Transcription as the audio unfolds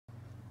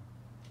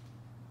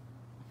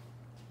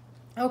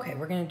Okay,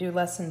 we're going to do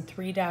lesson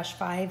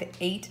 3-5,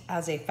 8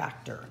 as a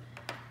factor.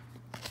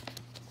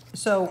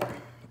 So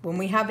when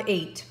we have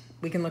 8,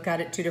 we can look at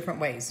it two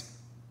different ways.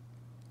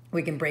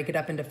 We can break it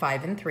up into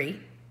 5 and 3,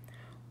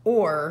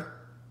 or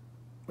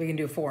we can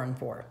do 4 and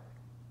 4.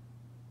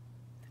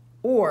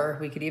 Or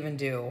we could even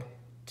do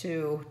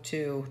 2,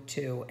 2,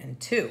 2, and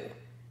 2,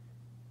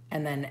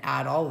 and then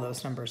add all of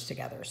those numbers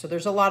together. So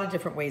there's a lot of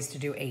different ways to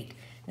do 8.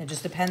 And it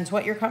just depends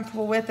what you're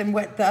comfortable with and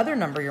what the other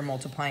number you're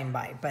multiplying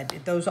by.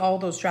 But all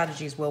those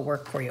strategies will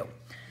work for you.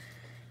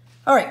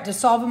 All right, to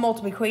solve a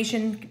multiple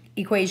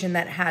equation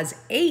that has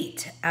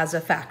 8 as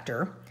a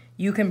factor,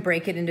 you can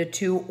break it into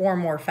 2 or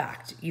more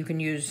facts. You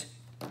can use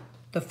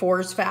the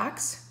 4's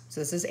facts.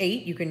 So this is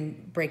 8. You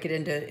can break it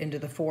into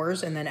the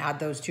 4's and then add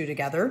those two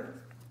together.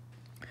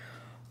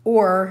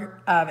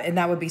 Or, and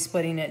that would be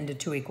splitting it into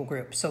 2 equal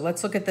groups. So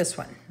let's look at this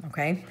one,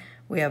 okay?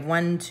 We have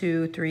 1,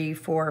 2, 3,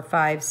 4,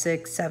 5,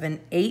 6, 7,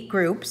 8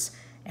 groups,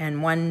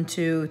 and 1,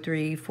 2,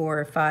 3,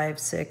 4, 5,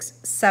 6,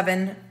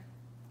 7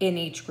 in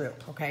each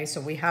group, okay? So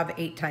we have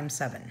 8 times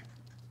 7,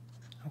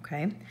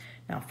 okay?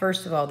 Now,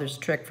 first of all, there's a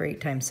trick for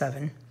 8 times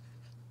 7,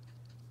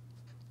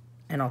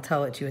 and I'll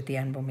tell it to you at the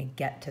end when we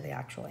get to the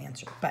actual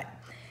answer. But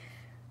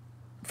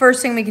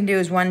first thing we can do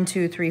is 1,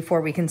 2, 3,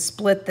 4. We can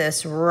split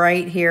this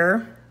right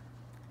here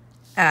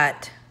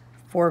at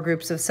 4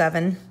 groups of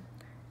 7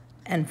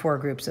 and 4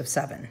 groups of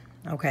 7.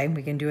 Okay,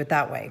 we can do it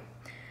that way.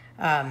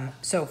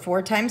 So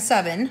 4 times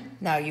 7.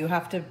 Now you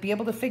have to be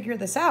able to figure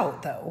this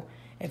out though.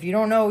 If you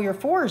don't know your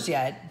 4's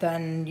yet,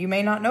 then you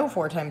may not know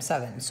 4 times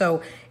 7.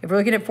 So if we're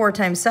looking at 4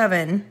 times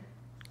 7,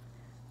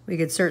 we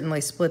could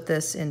certainly split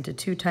this into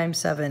 2 times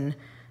 7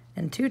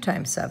 and 2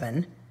 times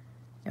 7.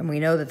 And we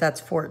know that that's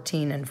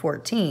 14 and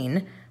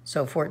 14.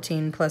 So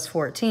 14 plus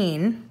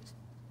 14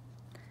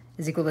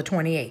 is equal to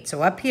 28.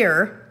 So up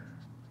here,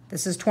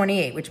 this is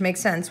 28, which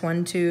makes sense.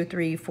 1, 2,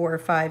 3, 4,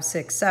 5,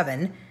 6,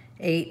 7,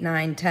 8,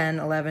 9, 10,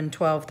 11,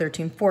 12,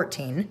 13,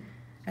 14.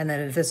 And then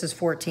if this is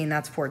 14,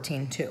 that's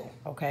 14 too.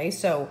 Okay,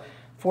 so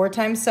 4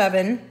 times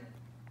 7,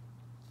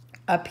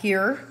 up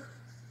here,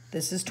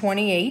 this is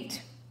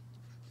 28.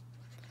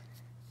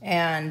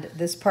 And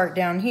this part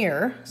down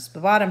here, so the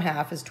bottom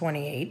half is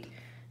 28.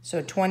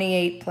 So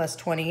 28 plus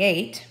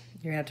 28,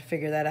 you're gonna have to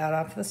figure that out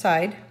off the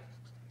side.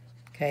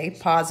 Okay,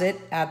 pause it,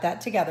 add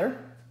that together.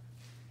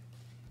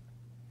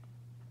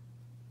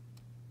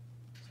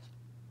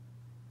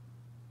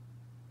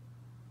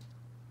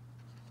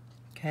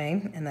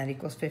 Okay, and that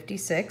equals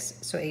 56.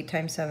 So 8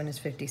 times 7 is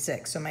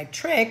 56. So my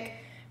trick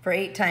for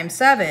 8 times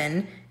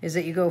 7 is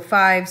that you go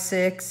 5,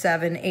 6,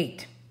 7,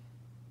 8.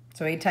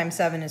 So 8 times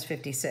 7 is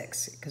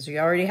 56 because we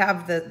already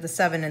have the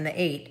 7 and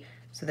the 8.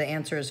 So the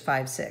answer is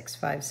 5, 6,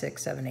 5,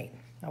 6, 7, 8.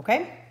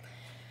 Okay?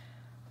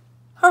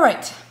 All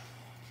right.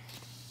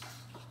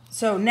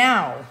 So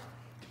now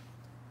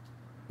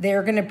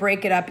they're going to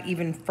break it up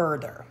even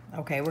further.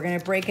 Okay, we're going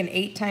to break an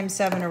 8 times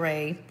 7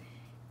 array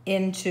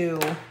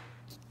into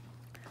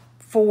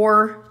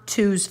 4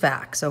 2's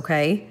facts,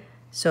 okay?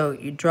 So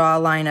you draw a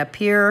line up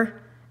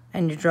here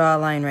and you draw a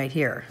line right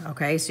here,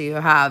 okay? So you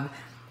have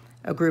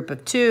a group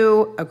of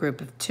 2, a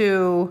group of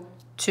 2,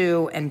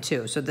 2, and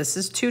 2. So this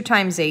is 2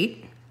 times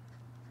 8.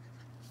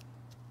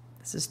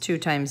 This is 2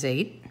 times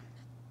 8,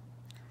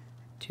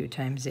 2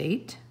 times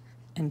 8,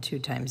 and 2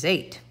 times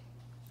 8,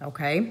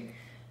 okay?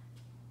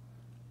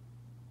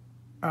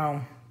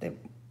 Oh, what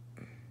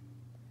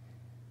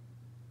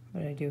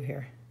did I do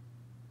here?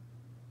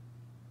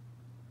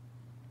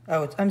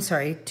 Oh, I'm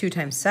sorry, 2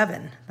 times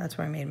 7. That's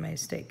where I made my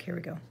mistake. Here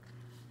we go.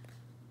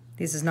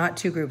 This is not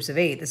 2 groups of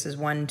 8. This is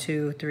 1,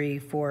 2, 3,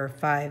 4,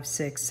 5,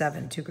 6,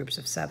 7. 2 groups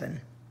of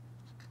 7.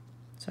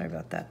 Sorry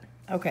about that.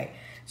 Okay,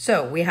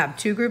 so we have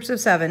 2 groups of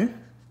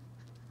 7,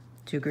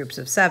 2 groups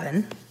of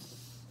 7,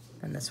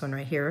 and this one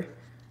right here,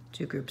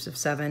 2 groups of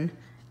 7,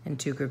 and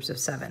 2 groups of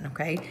 7,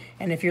 okay?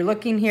 And if you're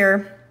looking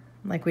here,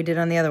 like we did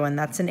on the other one,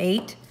 that's an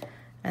 8,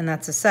 and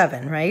that's a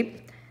 7,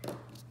 right?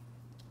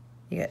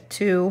 You get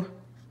 2,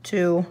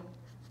 2,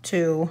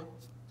 2,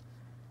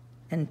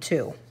 and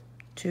 2.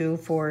 2,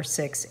 4,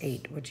 6,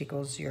 8, which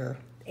equals your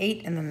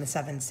 8, and then the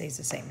 7 stays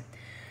the same.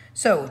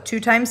 So 2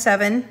 times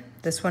 7,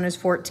 this one is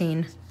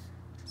 14,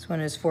 this one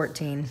is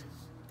 14,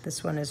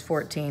 this one is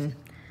 14,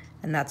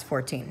 and that's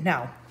 14.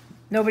 Now,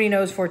 nobody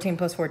knows 14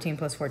 plus 14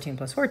 plus 14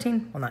 plus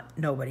 14. Well, not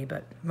nobody,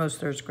 but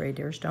most third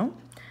graders don't.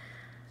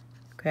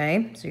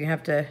 Okay, so you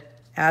have to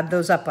add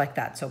those up like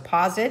that. So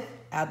pause it,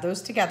 add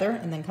those together,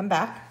 and then come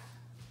back.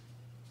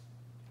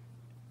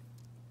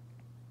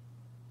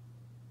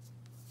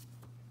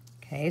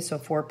 Okay, so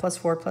 4 plus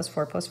 4 plus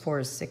 4 plus 4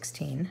 is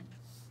 16.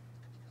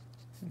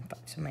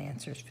 So my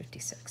answer is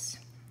 56.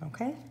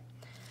 Okay?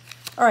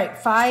 All right,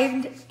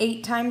 find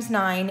 8 times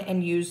 9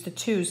 and use the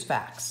 2's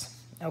facts.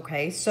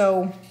 Okay,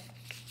 so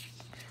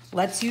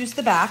let's use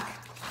the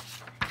back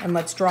and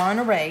let's draw an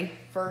array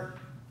for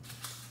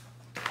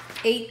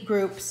 8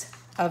 groups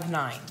of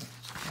 9.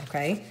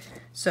 Okay,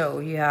 so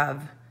you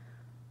have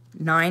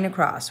 9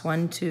 across.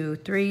 1, 2,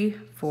 3,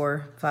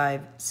 4,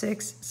 5,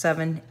 6,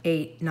 7,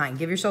 8, 9.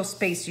 Give yourself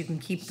space so you can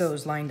keep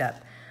those lined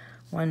up.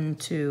 1,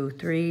 2,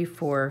 3,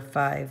 4,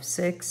 5,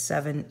 6,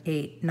 7,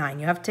 8, 9.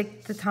 You have to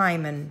take the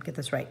time and get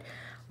this right.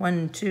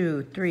 1,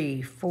 2,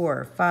 3,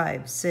 4,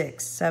 5,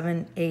 6,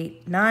 7,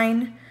 8,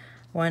 9.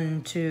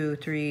 1, 2,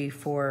 3,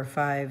 4,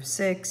 5,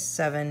 6,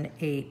 7,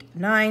 8,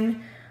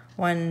 9.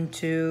 1,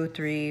 2,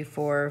 3,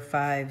 4,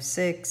 5,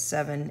 6,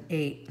 7,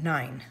 8,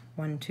 9.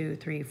 1, 2,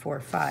 3, 4,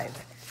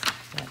 5,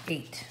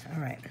 8.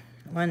 All right.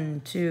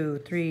 1,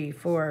 2, 3,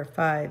 4,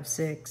 5,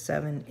 6,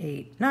 7,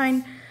 8,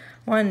 9.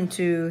 1,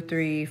 2,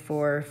 3,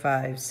 4,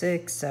 5,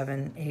 6,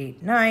 7,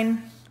 8, 9.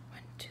 1,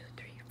 2,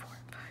 3, 4,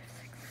 5,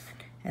 6,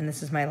 7. And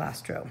this is my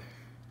last row.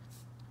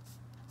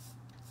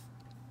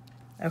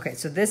 Okay,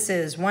 so this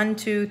is 1,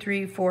 2,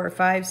 3, 4,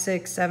 5,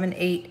 6, 7,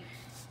 8.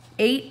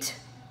 8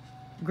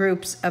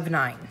 groups of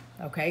 9.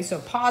 Okay, so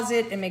pause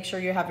it and make sure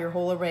you have your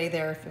whole array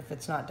there if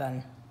it's not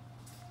done.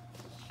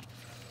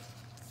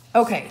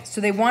 Okay, so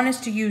they want us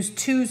to use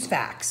 2's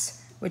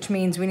facts, which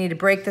means we need to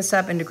break this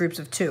up into groups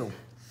of 2.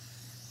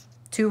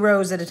 2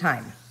 rows at a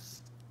time.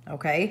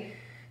 Okay,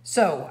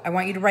 so I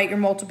want you to write your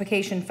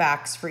multiplication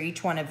facts for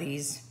each one of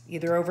these,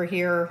 either over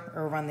here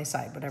or over on the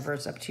side, whatever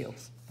is up to you.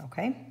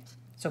 Okay,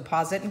 so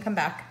pause it and come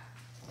back.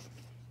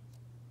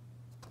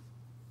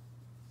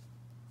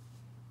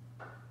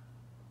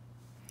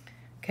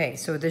 Okay,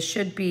 so this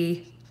should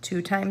be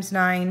 2 times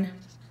 9,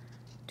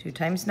 2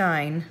 times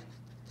 9,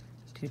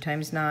 2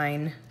 times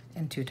 9,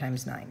 and 2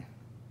 times 9,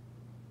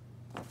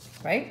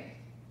 right?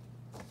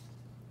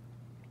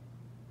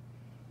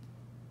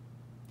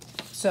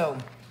 So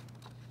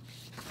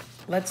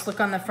let's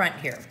look on the front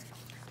here.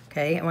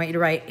 Okay, I want you to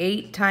write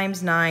 8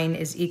 times 9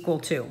 is equal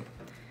to,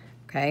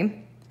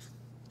 okay?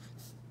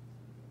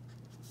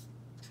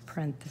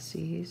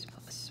 Parentheses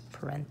plus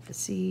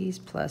parentheses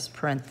plus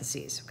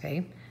parentheses,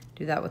 okay?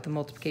 Do that with the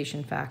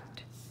multiplication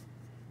fact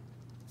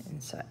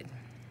inside,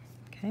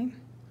 okay?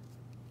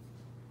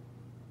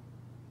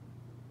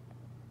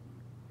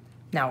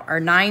 Now,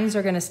 our 9s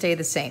are going to stay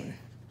the same,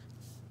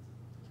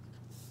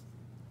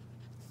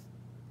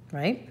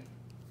 right?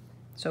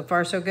 So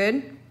far, so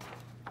good?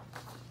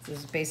 This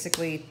is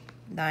basically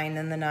 9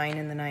 and the 9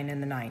 and the 9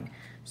 and the 9.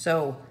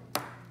 So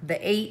the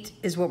 8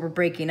 is what we're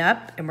breaking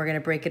up, and we're going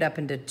to break it up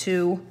into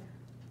 2,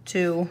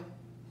 2,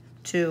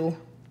 2,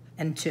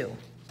 and 2,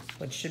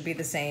 which should be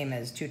the same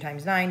as 2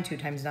 times 9, 2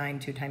 times 9,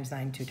 2 times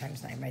 9, 2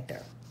 times 9, right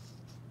there.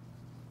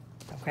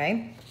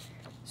 Okay?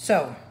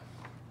 So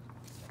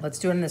let's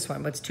do it in this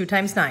one. What's 2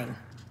 times 9?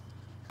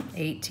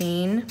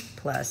 18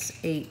 plus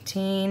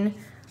 18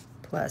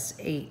 plus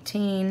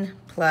 18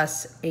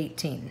 plus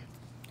 18.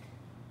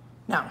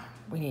 Now,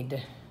 we need to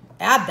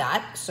add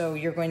that. So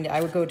you're going to, I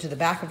would go to the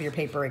back of your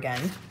paper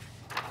again,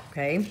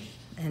 okay,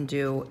 and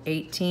do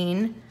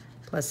 18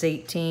 plus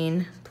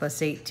 18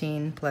 plus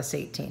 18 plus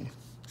 18.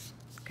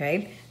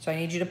 Okay, so I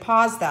need you to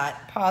pause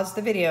that, pause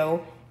the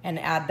video, and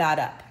add that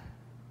up.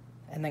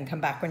 And then come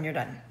back when you're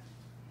done.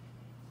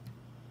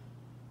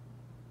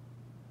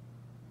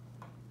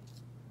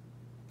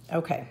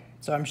 Okay,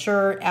 so I'm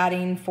sure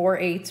adding 4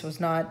 8s was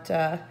not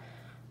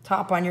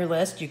top on your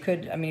list. You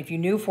could, I mean, if you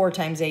knew 4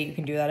 times 8, you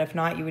can do that. If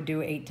not, you would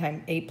do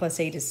 8 plus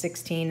 8 is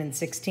 16 and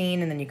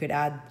 16, and then you could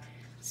add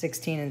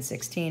 16 and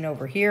 16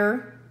 over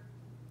here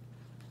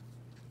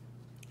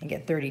and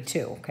get 32.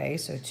 Okay,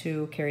 so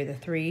 2, carry the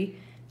 3.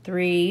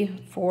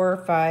 3,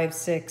 4, 5,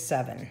 6,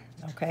 7.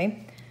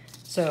 Okay,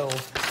 so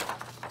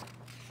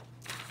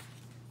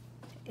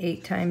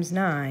 8 times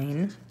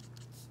 9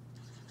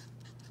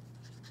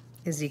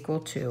 is equal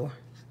to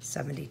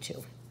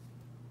 72.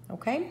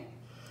 Okay,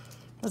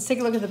 let's take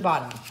a look at the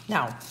bottom.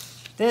 Now,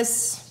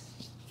 this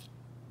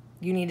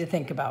you need to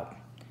think about.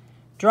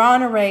 Draw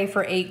an array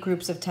for 8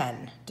 groups of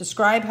 10.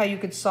 Describe how you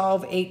could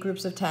solve 8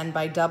 groups of 10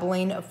 by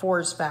doubling a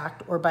 4's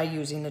fact or by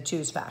using the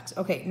 2's facts.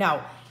 Okay,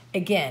 now,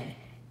 again,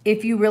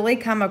 if you really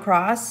come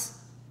across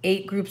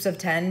 8 groups of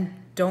 10,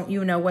 don't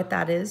you know what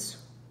that is?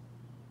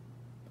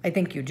 I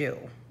think you do,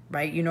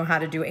 right? You know how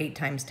to do 8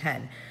 times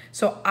 10.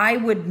 So I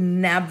would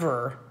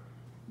never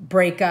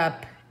break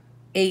up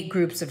 8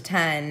 groups of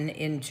 10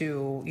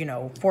 into,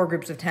 4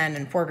 groups of 10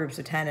 and 4 groups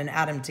of 10 and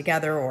add them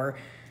together, or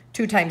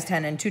 2 times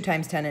 10 and 2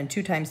 times 10 and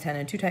 2 times 10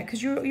 and 2 times,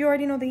 because you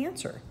already know the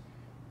answer,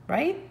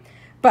 right?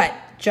 But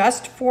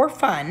just for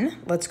fun,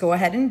 let's go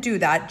ahead and do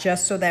that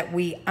just so that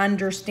we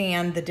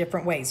understand the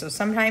different ways. So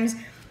sometimes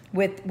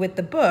with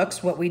the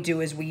books, what we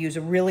do is we use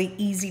a really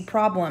easy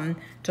problem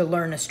to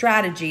learn a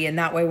strategy, and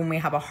that way when we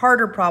have a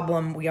harder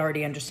problem, we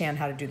already understand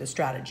how to do the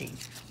strategy.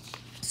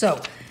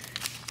 So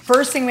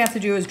first thing we have to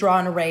do is draw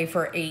an array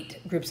for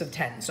 8 groups of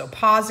 10. So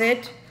pause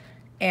it,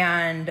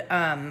 and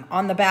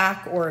on the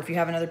back, or if you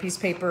have another piece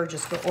of paper,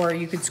 just go, or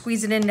you could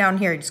squeeze it in down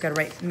here. You just got to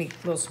write me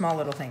little small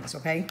little things,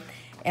 okay?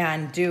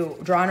 And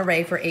draw an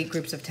array for 8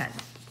 groups of 10.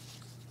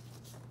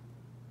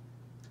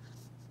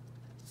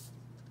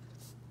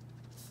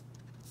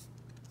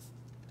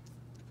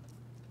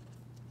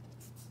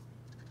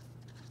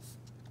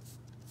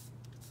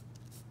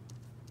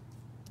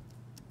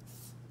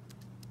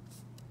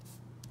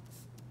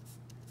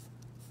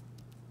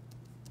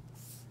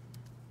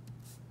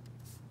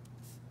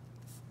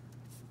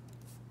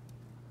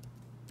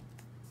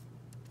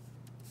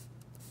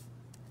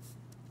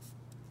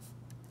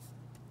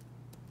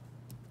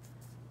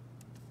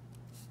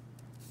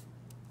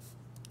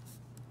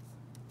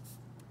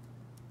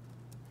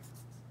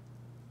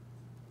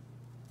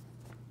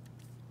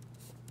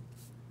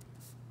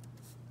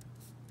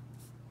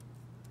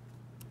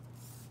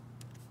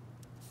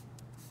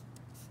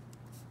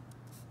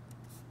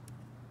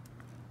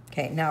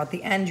 Okay, now at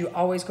the end, you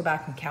always go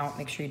back and count,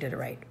 make sure you did it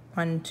right.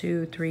 1,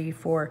 2, 3,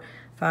 4,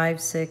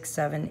 5, 6,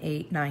 7,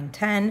 8, 9,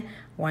 10.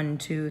 1,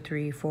 2,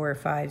 3, 4,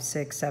 5,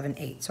 6, 7,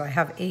 8. So I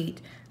have 8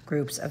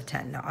 groups of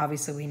 10. Now,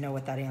 obviously, we know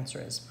what that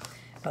answer is.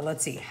 But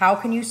let's see. How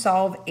can you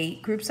solve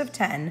 8 groups of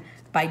 10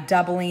 by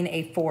doubling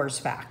a 4's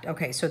fact?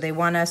 Okay, so they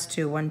want us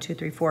to 1, 2,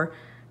 3, 4,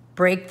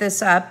 break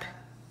this up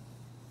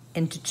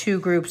into 2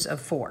 groups of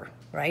 4,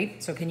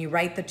 right? So can you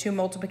write the 2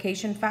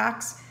 multiplication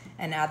facts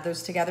and add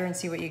those together and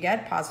see what you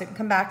get? Pause it and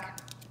come back.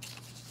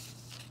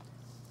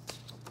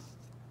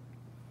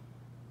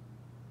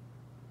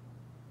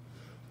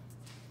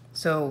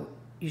 So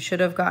you should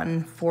have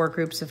gotten 4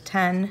 groups of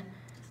 10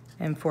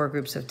 and 4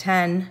 groups of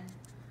 10.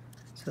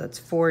 So that's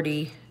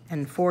 40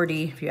 and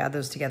 40. If you add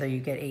those together, you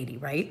get 80,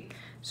 right?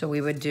 So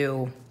we would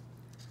do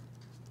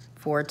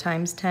 4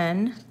 times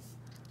 10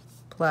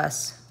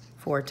 plus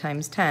 4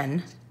 times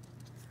 10.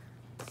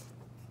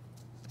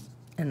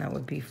 And that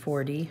would be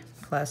 40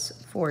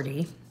 plus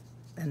 40,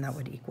 and that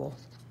would equal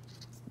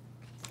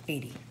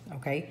 80,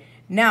 okay?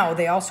 Now,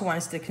 they also want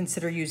us to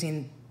consider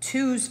using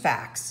 2's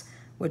facts,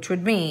 which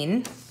would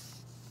mean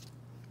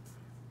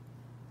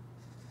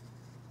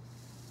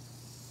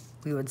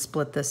we would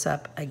split this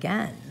up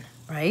again,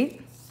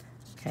 right?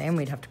 Okay, and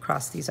we'd have to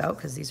cross these out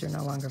because these are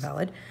no longer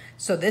valid.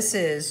 So this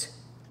is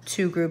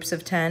 2 groups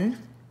of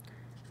 10,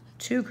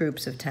 2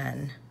 groups of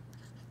 10,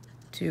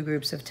 2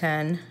 groups of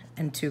 10,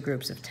 and 2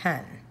 groups of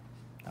 10,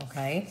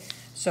 okay?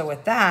 So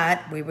with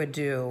that, we would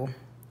do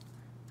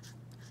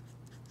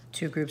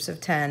 2 groups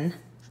of 10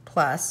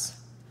 plus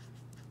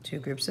 2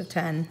 groups of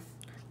 10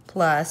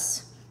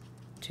 plus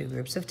 2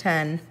 groups of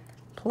 10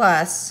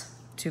 plus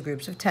 2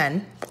 groups of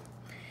 10.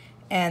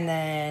 And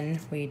then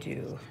we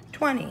do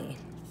 20,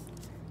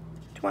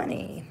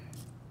 20,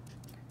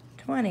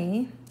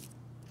 20,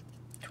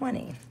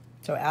 20.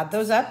 So add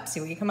those up, see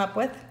what you come up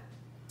with.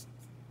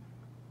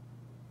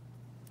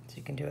 So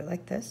you can do it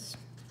like this.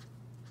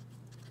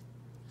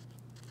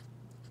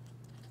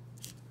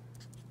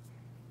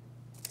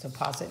 So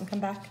pause it and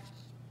come back.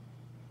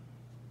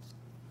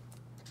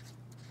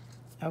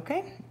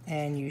 Okay,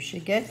 and you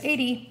should get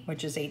 80,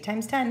 which is 8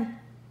 times 10.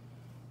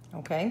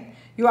 Okay,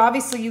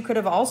 you could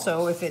have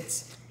also, if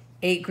it's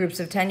 8 groups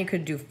of 10, you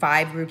could do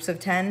 5 groups of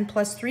 10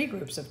 plus 3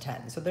 groups of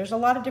 10. So there's a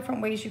lot of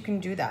different ways you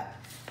can do that.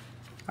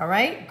 All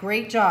right,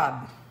 great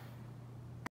job.